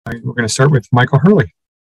We're going to start with Michael Hurley.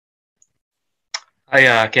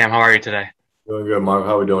 Hi, Cam. How are you today? Doing good, Mark.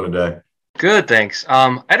 How are we doing today? Good, thanks.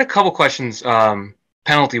 I had a couple questions,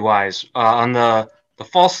 penalty-wise, on the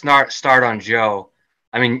false start on Joe.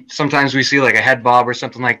 I mean, sometimes we see like a head bob or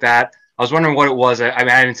something like that. I was wondering what it was. I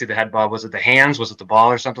didn't see the head bob. Was it the hands? Was it the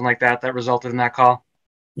ball or something like that that resulted in that call?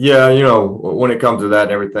 Yeah, when it comes to that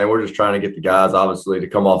and everything, we're just trying to get the guys obviously to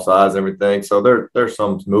come off sides and everything. So there's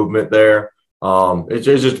some movement there. It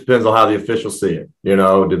just depends on how the officials see it.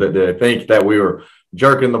 Do they think that we were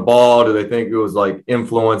jerking the ball? Do they think it was like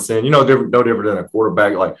influencing? No different than a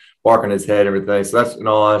quarterback like barking his head and everything. So that's, in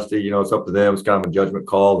all honesty, it's up to them. It's kind of a judgment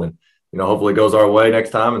call, and hopefully it goes our way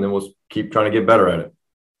next time, and then we'll keep trying to get better at it.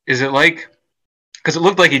 Is it like, because it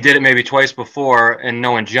looked like he did it maybe twice before and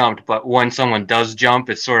no one jumped, but when someone does jump,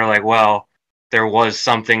 it's sort of like, well, there was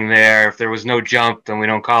something there. If there was no jump, then we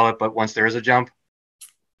don't call it. But once there is a jump.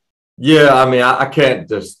 Yeah, I mean, I can't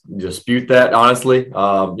just dispute that, honestly.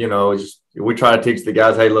 We try to teach the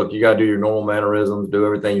guys, hey, look, you got to do your normal mannerisms, do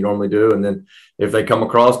everything you normally do. And then if they come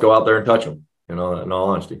across, go out there and touch them, in all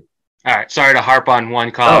honesty. All right. Sorry to harp on one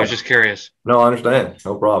call. I was just curious. No, I understand.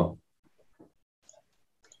 No problem.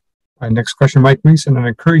 All right, next question, Mike Mason. And I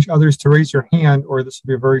encourage others to raise your hand, or this will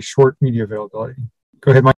be a very short media availability. Go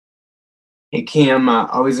ahead, Mike. Hey, Cam.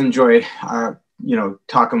 Always enjoy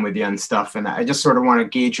talking with you and stuff. And I just sort of want to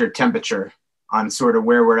gauge your temperature on sort of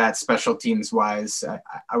where we're at special teams wise.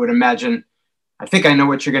 I would imagine, I think I know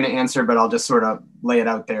what you're going to answer, but I'll just sort of lay it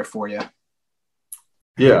out there for you.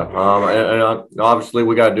 Yeah. And obviously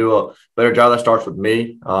we got to do a better job. That starts with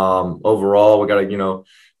me. Overall, we got to,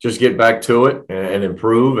 just get back to it and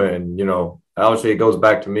improve. And, obviously it goes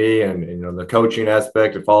back to me and the coaching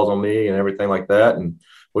aspect, it falls on me and everything like that. And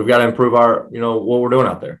we've got to improve our, what we're doing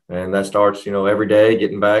out there. And that starts, every day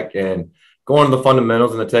getting back and going to the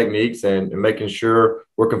fundamentals and the techniques and making sure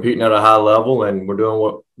we're competing at a high level and we're doing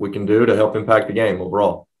what we can do to help impact the game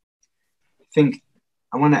overall. I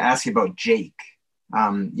want to ask you about Jake.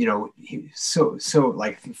 So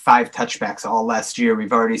like 5 touchbacks all last year.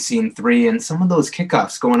 We've already seen 3, and some of those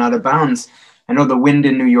kickoffs going out of bounds. I know the wind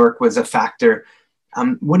in New York was a factor.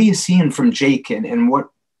 What are you seeing from Jake, and what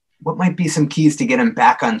might be some keys to get him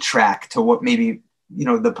back on track to what maybe,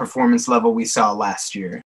 the performance level we saw last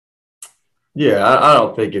year? Yeah, I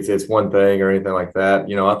don't think it's one thing or anything like that.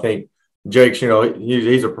 I think Jake's,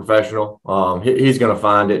 he's a professional. He's going to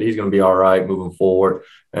find it. He's going to be all right moving forward.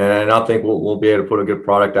 And I think we'll be able to put a good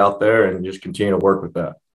product out there and just continue to work with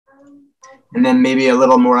that. And then maybe a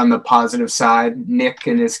little more on the positive side, Nick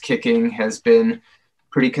and his kicking has been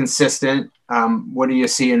pretty consistent. What are you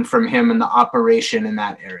seeing from him in the operation in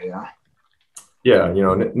that area? Yeah,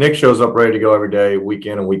 Nick shows up ready to go every day, week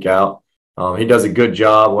in and week out. He does a good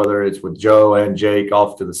job, whether it's with Joe and Jake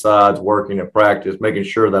off to the sides, working at practice, making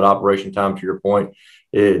sure that operation time, to your point,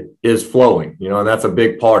 it is flowing, and that's a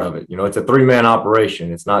big part of it. It's a 3-man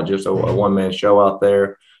operation. It's not just a one-man show out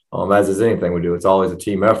there, as is anything we do. It's always a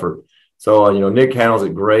team effort. So, Nick handles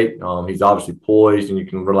it great. He's obviously poised, and you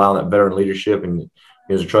can rely on that veteran leadership, and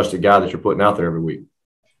he's a trusted guy that you're putting out there every week.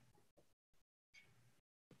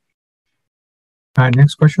 All right,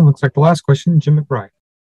 next question. Looks like the last question, Jim McBride.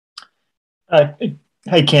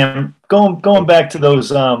 Hey, Cam, going back to those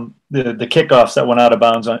the kickoffs that went out of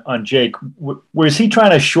bounds on Jake, was he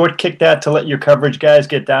trying to short kick that to let your coverage guys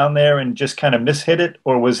get down there and just kind of mishit it,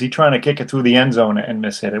 or was he trying to kick it through the end zone and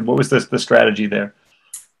mishit it? What was the strategy there?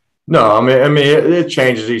 No, I mean it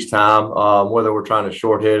changes each time, whether we're trying to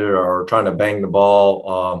short hit it or trying to bang the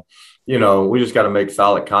ball. We just got to make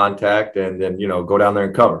solid contact and then, go down there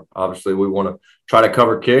and cover. Obviously, we want to try to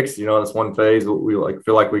cover kicks. That's one phase we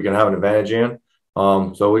feel like we can have an advantage in.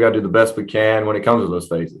 So we got to do the best we can when it comes to those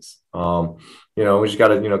phases. We just got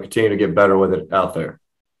to, continue to get better with it out there.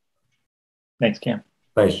 Thanks, Cam.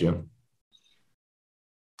 Thanks, Jim.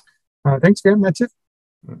 Thanks, Cam. That's it.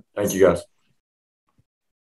 Thank you, guys.